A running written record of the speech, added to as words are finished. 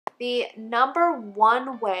the number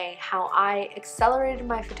one way how I accelerated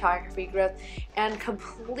my photography growth and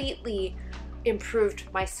completely improved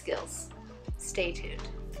my skills. Stay tuned.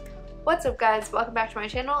 What's up guys, welcome back to my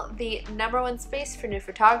channel, the number one space for new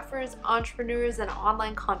photographers, entrepreneurs, and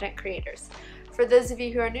online content creators. For those of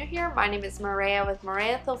you who are new here, my name is Moorea with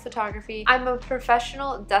Moorea Thill Photography. I'm a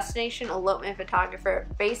professional destination elopement photographer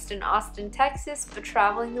based in Austin, Texas, but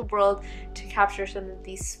traveling the world to capture some of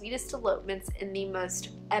the sweetest elopements in the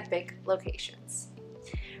most epic locations.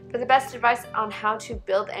 For the best advice on how to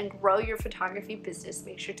build and grow your photography business,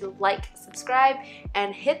 make sure to like, subscribe,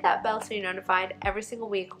 and hit that bell so you're notified every single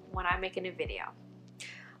week when I make a new video.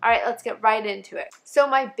 Alright, let's get right into it. So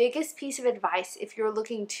my biggest piece of advice if you're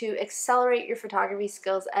looking to accelerate your photography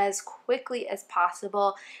skills as quickly as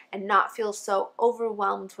possible and not feel so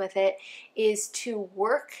overwhelmed with it is to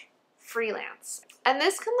work freelance. And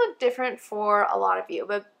this can look different for a lot of you,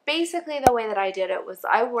 but basically the way that I did it was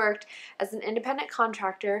I worked as an independent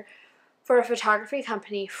contractor for a photography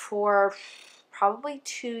company for probably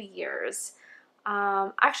 2 years.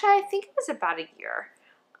 Actually, I think it was about a year.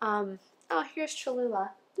 Oh, here's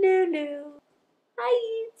Cholula. No.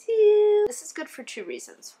 Hi, YouTube. This is good for two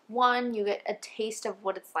reasons. One, you get a taste of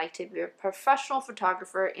what it's like to be a professional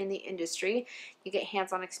photographer in the industry. You get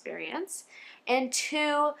hands-on experience. And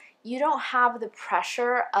two, you don't have the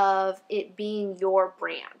pressure of it being your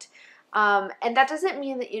brand. And that doesn't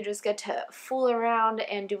mean that you just get to fool around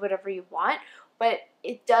and do whatever you want, but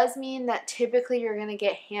it does mean that typically you're going to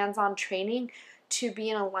get hands-on training to be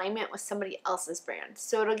in alignment with somebody else's brand.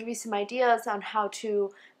 So it'll give you some ideas on how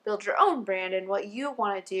to build your own brand and what you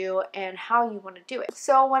want to do and how you want to do it.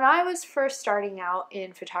 So when I was first starting out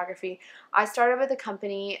in photography, I started with a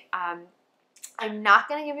company. I'm not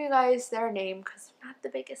going to give you guys their name because I'm not the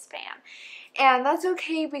biggest fan. And that's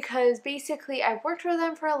okay because basically I worked for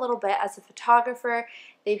them for a little bit as a photographer.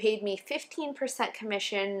 They paid me 15%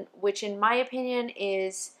 commission, which in my opinion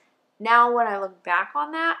is, now when I look back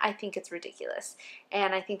on that, I think it's ridiculous.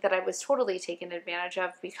 And I think that I was totally taken advantage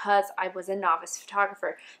of because I was a novice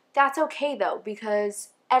photographer. That's okay though, because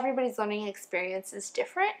everybody's learning experience is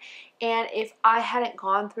different. And if I hadn't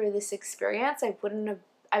gone through this experience, I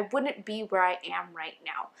wouldn't be where I am right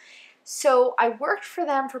now. So I worked for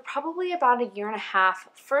them for probably about a year and a half.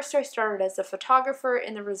 First I started as a photographer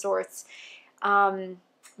in the resorts,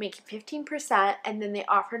 making 15%, and then they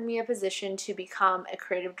offered me a position to become a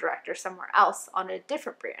creative director somewhere else on a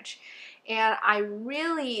different branch. And I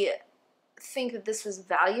really think that this was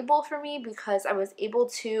valuable for me because I was able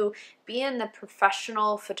to be in the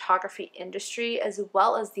professional photography industry as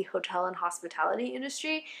well as the hotel and hospitality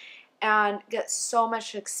industry and get so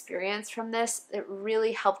much experience from this. It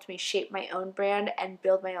really helped me shape my own brand and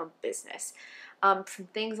build my own business. From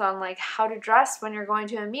things on like how to dress when you're going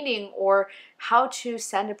to a meeting or how to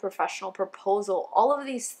send a professional proposal. All of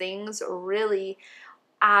these things really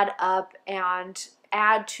add up and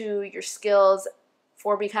add to your skills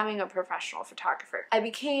for becoming a professional photographer. I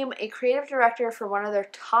became a creative director for one of their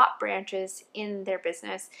top branches in their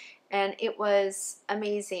business, and it was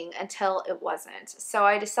amazing until it wasn't. So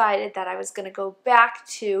I decided that I was going to go back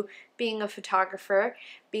to being a photographer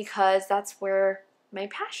because that's where my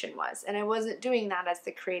passion was, and I wasn't doing that as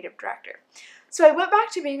the creative director. So I went back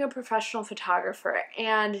to being a professional photographer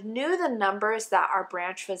and knew the numbers that our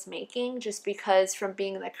branch was making just because from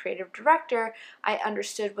being the creative director, I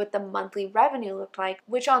understood what the monthly revenue looked like,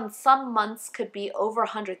 which on some months could be over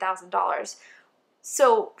 $100,000.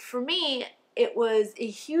 So for me, it was a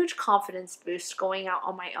huge confidence boost going out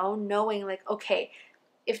on my own, knowing like, okay,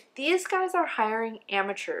 if these guys are hiring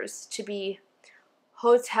amateurs to be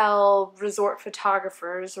hotel resort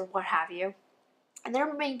photographers or what have you, and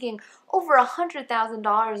they're making over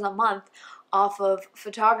 $100,000 a month off of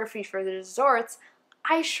photography for the resorts,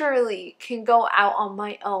 I surely can go out on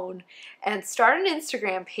my own and start an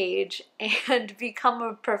Instagram page and become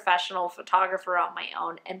a professional photographer on my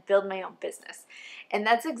own and build my own business. And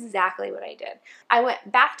that's exactly what I did. I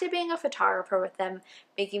went back to being a photographer with them,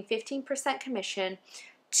 making 15% commission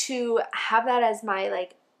to have that as my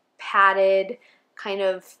like padded kind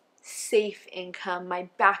of safe income, my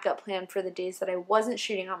backup plan for the days that I wasn't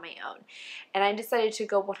shooting on my own. And I decided to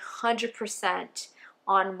go 100%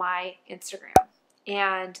 on my Instagram.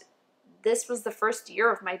 And this was the first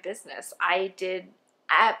year of my business. I did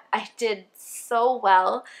so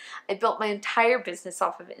well. I built my entire business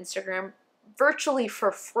off of Instagram virtually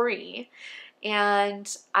for free.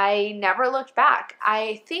 And I never looked back.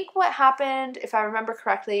 I think what happened, if I remember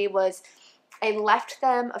correctly, was I left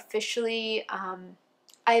them officially,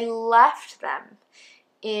 I left them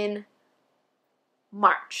in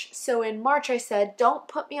March. So in March I said, don't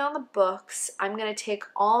put me on the books. I'm going to take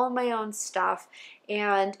all of my own stuff,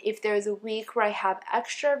 and if there's a week where I have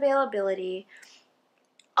extra availability,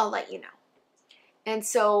 I'll let you know. And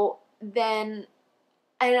so then,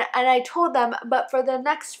 and I told them, but for the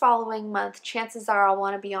next following month, chances are I'll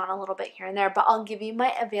want to be on a little bit here and there, but I'll give you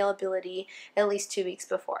my availability at least 2 weeks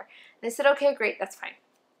before. And they said, okay, great, that's fine.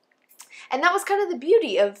 And that was kind of the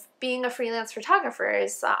beauty of being a freelance photographer,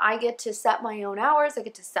 is I get to set my own hours, I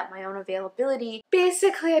get to set my own availability.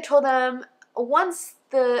 Basically, I told them once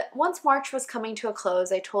March was coming to a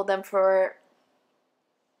close, I told them for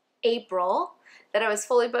April that I was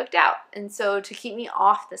fully booked out, and so to keep me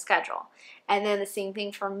off the schedule. And then the same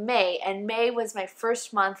thing for May, and May was my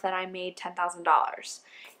first month that I made $10,000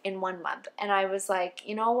 in 1 month. And I was like,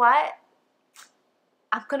 you know what?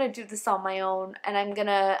 I'm gonna do this on my own, and I'm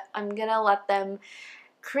gonna let them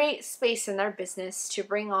create space in their business to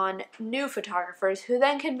bring on new photographers who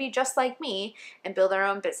then can be just like me and build their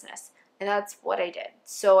own business. And that's what I did.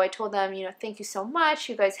 So I told them, you know, thank you so much.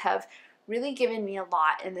 You guys have really given me a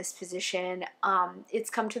lot in this position. It's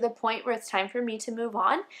come to the point where it's time for me to move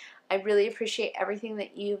on. I really appreciate everything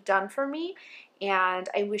that you've done for me, and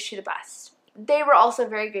I wish you the best. They were also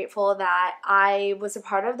very grateful that I was a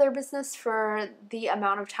part of their business for the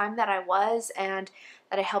amount of time that I was, and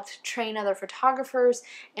that I helped train other photographers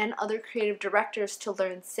and other creative directors to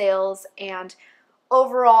learn sales, and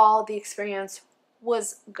overall the experience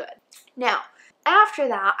was good. Now, after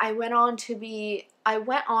that, I went on to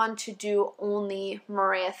do only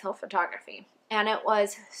Moorea Thill photography, and it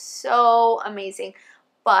was so amazing,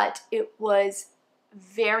 but it was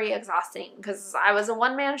very exhausting because I was a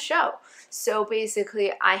one-man show. So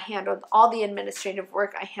basically I handled all the administrative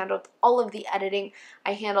work, I handled all of the editing,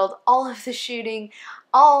 I handled all of the shooting,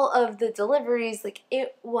 all of the deliveries. Like,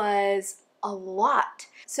 it was a lot.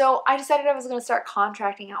 So I decided I was going to start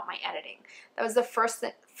contracting out my editing. That was the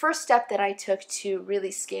first step that I took to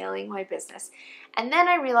really scaling my business. And then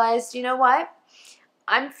I realized, you know what?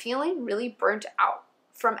 I'm feeling really burnt out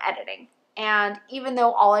from editing. And even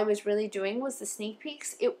though all I was really doing was the sneak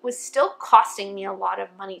peeks, it was still costing me a lot of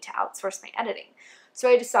money to outsource my editing. So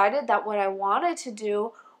I decided that what I wanted to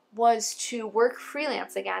do was to work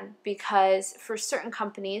freelance again, because for certain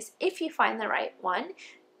companies, if you find the right one,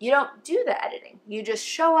 you don't do the editing. You just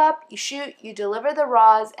show up, you shoot, you deliver the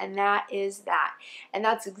raws, and that is that. And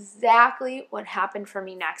that's exactly what happened for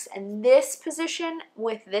me next. And this position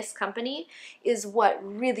with this company is what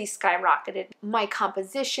really skyrocketed my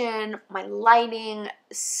composition, my lighting,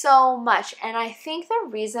 so much. And I think the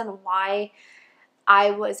reason why I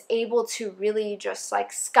was able to really just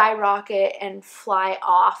like skyrocket and fly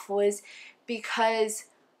off was because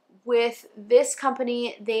with this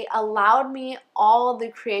company, they allowed me all the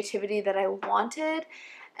creativity that I wanted,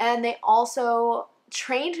 and they also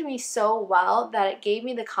trained me so well that it gave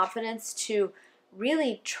me the confidence to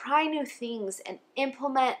really try new things and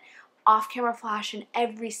implement off-camera flash in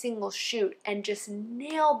every single shoot and just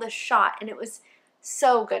nail the shot, and it was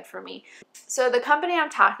so good for me. So the company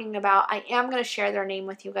I'm talking about, I am going to share their name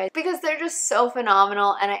with you guys because they're just so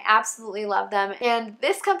phenomenal and I absolutely love them. And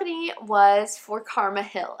this company was for Karma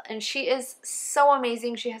Hill, and she is so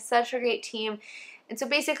amazing. She has such a great team. And so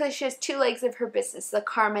basically she has two legs of her business, the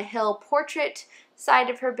Karma Hill portrait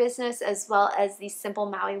side of her business as well as the simple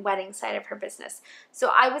Maui wedding side of her business.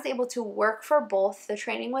 So I was able to work for both. The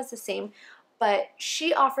training was the same, but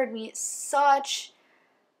she offered me such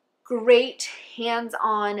great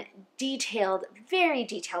hands-on, detailed, very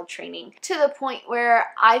detailed training, to the point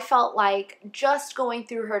where I felt like just going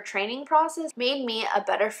through her training process made me a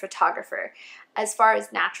better photographer as far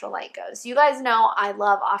as natural light goes. You guys know I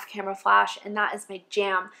love off-camera flash, and that is my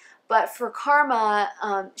jam. But for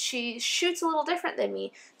Karma, she shoots a little different than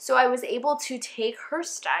me, so I was able to take her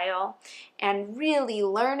style and really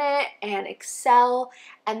learn it and excel,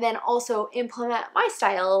 and then also implement my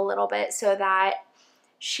style a little bit so that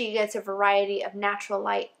she gets a variety of natural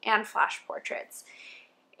light and flash portraits.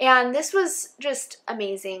 And this was just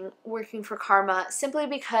amazing working for Karma, simply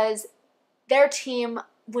because their team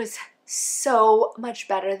was so much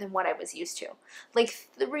better than what I was used to, like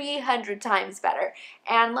 300 times better.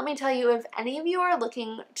 And let me tell you, if any of you are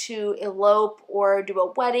looking to elope or do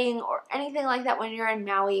a wedding or anything like that when you're in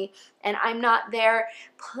Maui and I'm not there,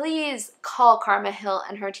 please call Karma Hill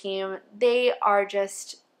and her team. They are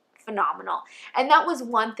just phenomenal. And that was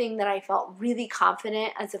one thing that I felt really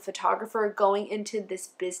confident as a photographer going into this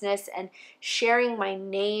business and sharing my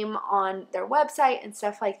name on their website and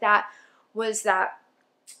stuff like that, was that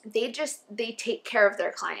they take care of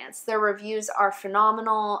their clients. Their reviews are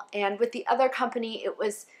phenomenal. And with the other company, it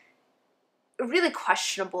was really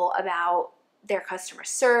questionable about their customer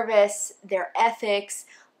service, their ethics,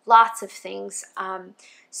 lots of things.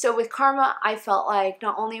 So with Karma, I felt like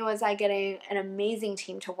not only was I getting an amazing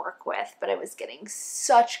team to work with, but I was getting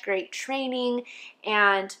such great training.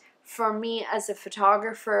 And for me as a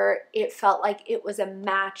photographer, it felt like it was a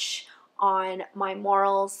match on my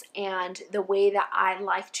morals and the way that I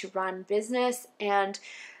like to run business and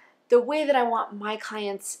the way that I want my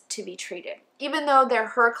clients to be treated. Even though they're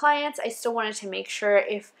her clients, I still wanted to make sure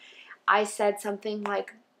if I said something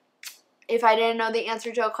like, if I didn't know the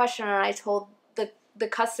answer to a question and I told the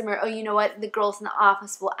customer, oh, you know what, the girls in the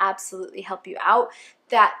office will absolutely help you out,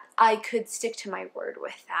 that I could stick to my word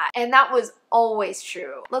with that. And that was always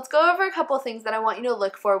true. Let's go over a couple of things that I want you to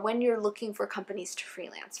look for when you're looking for companies to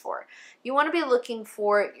freelance for. You want to be looking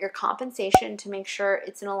for your compensation to make sure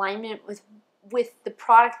it's in alignment with the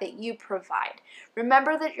product that you provide.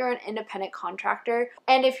 Remember that you're an independent contractor,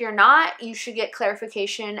 and if you're not, you should get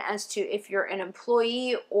clarification as to if you're an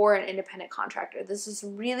employee or an independent contractor. This is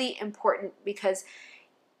really important because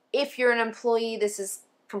if you're an employee, this is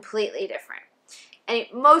completely different. And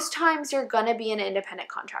most times you're gonna be an independent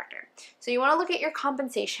contractor. So you wanna look at your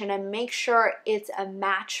compensation and make sure it's a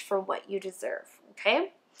match for what you deserve,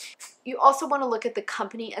 okay? You also want to look at the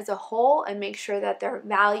company as a whole and make sure that their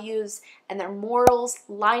values and their morals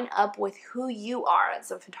line up with who you are as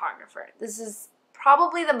a photographer. This is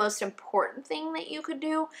probably the most important thing that you could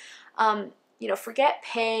do. You know, forget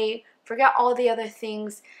pay, forget all the other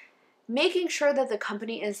things. Making sure that the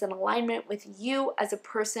company is in alignment with you as a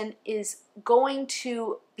person is going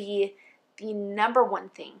to be the number one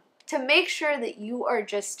thing to make sure that you are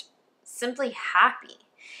just simply happy.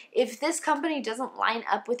 If this company doesn't line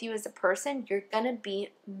up with you as a person, you're gonna be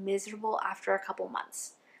miserable after a couple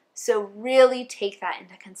months. So really take that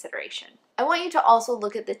into consideration. I want you to also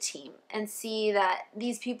look at the team and see that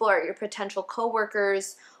these people are your potential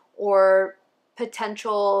coworkers or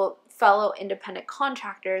potential fellow independent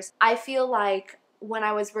contractors. I feel like when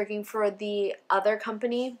I was working for the other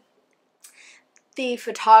company, the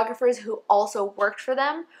photographers who also worked for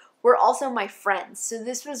them were also my friends. So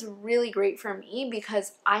this was really great for me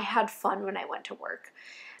because I had fun when I went to work.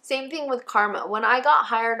 Same thing with Karma. When I got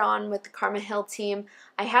hired on with the Karma Hill team,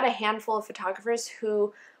 I had a handful of photographers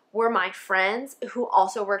who were my friends who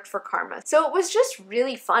also worked for Karma. So it was just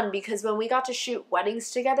really fun because when we got to shoot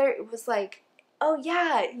weddings together, it was like, oh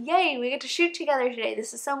yeah, yay, we get to shoot together today.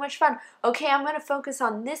 This is so much fun. Okay, I'm gonna focus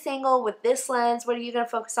on this angle with this lens. What are you gonna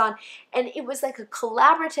focus on? And it was like a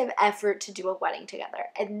collaborative effort to do a wedding together.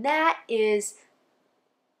 And that is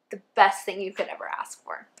the best thing you could ever ask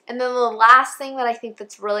for. And then the last thing that I think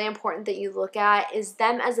that's really important that you look at is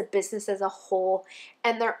them as a business as a whole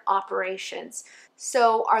and their operations.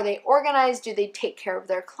 So are they organized? Do they take care of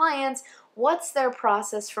their clients? What's their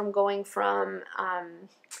process from going from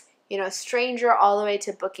stranger all the way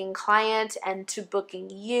to booking client and to booking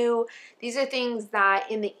you? These are things that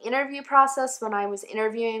in the interview process, when I was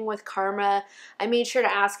interviewing with Karma, I made sure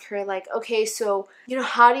to ask her, like, okay, so,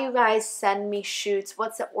 how do you guys send me shoots?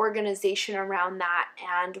 What's the organization around that?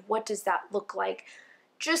 And what does that look like?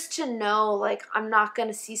 Just to know, like, I'm not going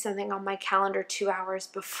to see something on my calendar 2 hours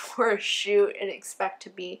before a shoot and expect to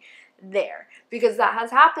be there, because that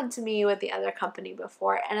has happened to me with the other company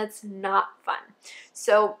before and it's not fun.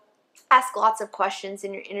 So ask lots of questions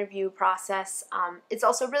in your interview process. It's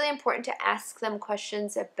also really important to ask them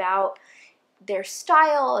questions about their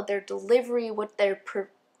style, their delivery, what's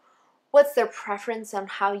their preference on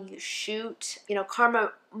how you shoot.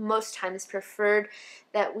 Karma most times preferred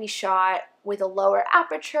that we shot with a lower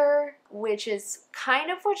aperture, which is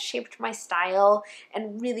kind of what shaped my style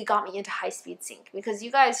and really got me into high-speed sync, because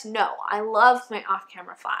you guys know I love my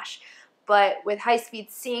off-camera flash. But with high-speed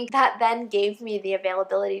sync, that then gave me the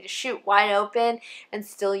availability to shoot wide open and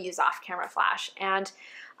still use off-camera flash. And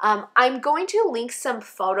I'm going to link some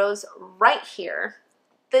photos right here.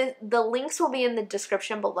 The links will be in the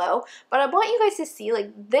description below, but I want you guys to see,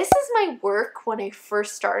 like, this is my work when I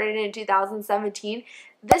first started in 2017.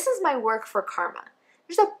 This is my work for Karma.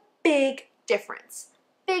 There's a big difference.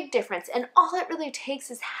 Big difference. And all it really takes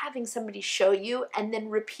is having somebody show you and then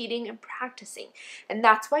repeating and practicing. And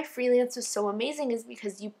that's why freelance is so amazing, is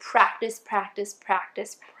because you practice, practice,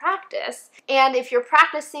 practice, practice. And if you're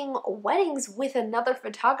practicing weddings with another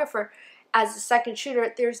photographer as a second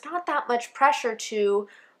shooter, there's not that much pressure to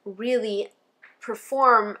really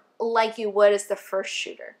perform like you would as the first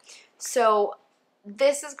shooter. So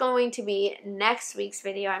this is going to be next week's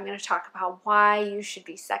video. I'm going to talk about why you should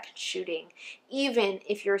be second shooting, even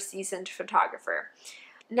if you're a seasoned photographer.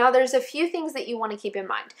 Now, there's a few things that you want to keep in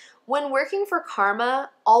mind. When working for Karma,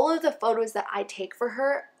 all of the photos that I take for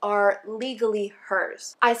her are legally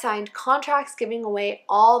hers. I signed contracts giving away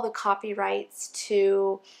all the copyrights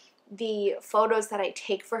to the photos that I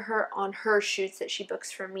take for her on her shoots that she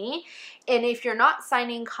books for me. And if you're not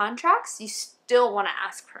signing contracts, you still want to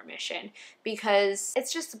ask permission because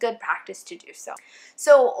it's just good practice to do so.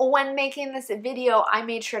 So when making this video, I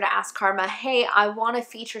made sure to ask Karma, hey, I want to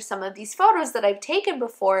feature some of these photos that I've taken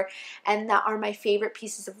before and that are my favorite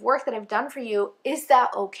pieces of work that I've done for you. Is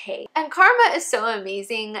that okay? And Karma is so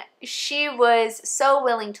amazing. She was so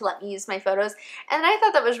willing to let me use my photos, and I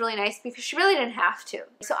thought that was really nice because she really didn't have to.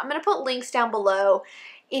 So I'm going to put links down below.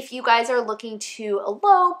 If you guys are looking to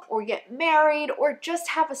elope or get married or just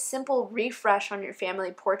have a simple refresh on your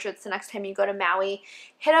family portraits the next time you go to Maui,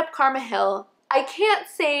 hit up Karma Hill. I can't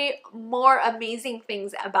say more amazing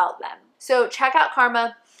things about them. So check out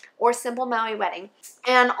Karma or Simple Maui Wedding.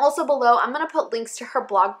 And also below, I'm going to put links to her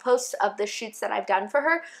blog posts of the shoots that I've done for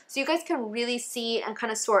her, so you guys can really see and kind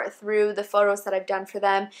of sort through the photos that I've done for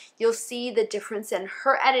them. You'll see the difference in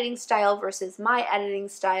her editing style versus my editing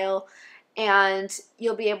style, and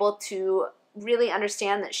you'll be able to really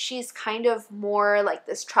understand that she's kind of more like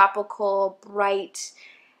this tropical, bright,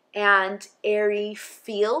 and airy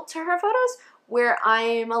feel to her photos, where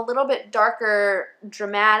I'm a little bit darker,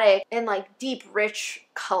 dramatic, and like deep, rich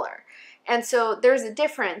color. And so there's a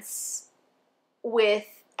difference with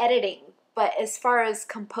editing, but as far as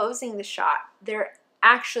composing the shot, they're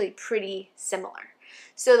actually pretty similar.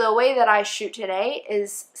 So the way that I shoot today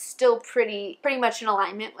is still pretty much in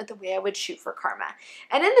alignment with the way I would shoot for Karma.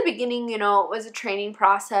 And in the beginning, you know, it was a training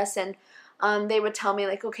process, and they would tell me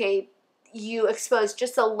like, okay, you expose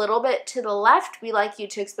just a little bit to the left, we like you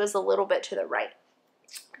to expose a little bit to the right.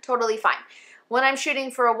 Totally fine. When I'm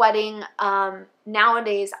shooting for a wedding,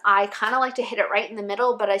 nowadays I kind of like to hit it right in the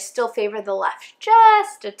middle, but I still favor the left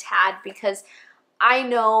just a tad because I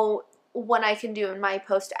know what I can do in my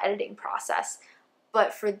post-editing process.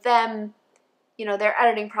 But for them, you know, their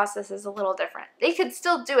editing process is a little different. They could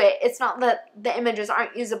still do it. It's not that the images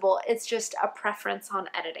aren't usable. It's just a preference on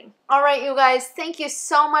editing. All right, you guys, thank you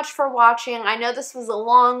so much for watching. I know this was a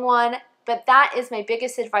long one, but that is my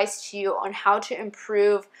biggest advice to you on how to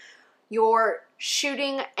improve your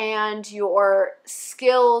shooting and your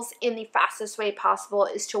skills in the fastest way possible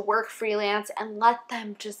is to work freelance and let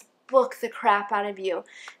them just book the crap out of you.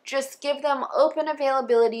 Just give them open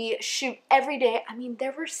availability, shoot every day. I mean,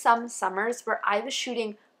 there were some summers where I was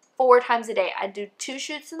shooting 4 times a day. I'd do 2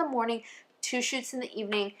 shoots in the morning, 2 shoots in the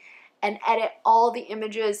evening, and edit all the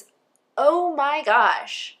images. Oh my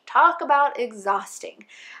gosh, talk about exhausting.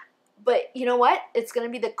 But you know what? It's going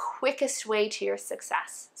to be the quickest way to your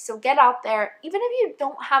success. So get out there. Even if you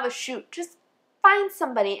don't have a shoot, just find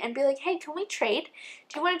somebody and be like, hey, can we trade?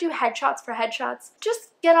 Do you want to do headshots for headshots? Just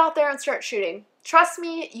get out there and start shooting. Trust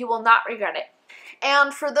me, you will not regret it.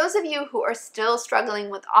 And for those of you who are still struggling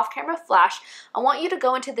with off-camera flash, I want you to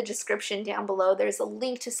go into the description down below. There's a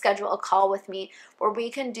link to schedule a call with me where we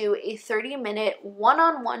can do a 30-minute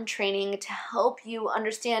one-on-one training to help you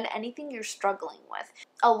understand anything you're struggling with.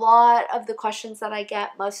 A lot of the questions that I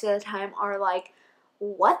get most of the time are like,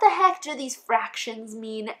 what the heck do these fractions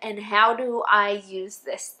mean and how do I use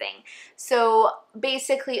this thing? So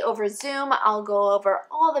basically over Zoom, I'll go over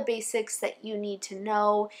all the basics that you need to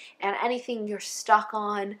know and anything you're stuck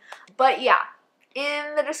on. But yeah,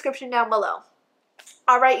 in the description down below.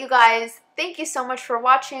 All right, you guys, thank you so much for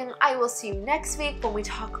watching. I will see you next week when we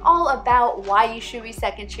talk all about why you should be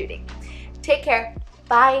second shooting. Take care.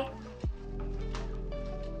 Bye.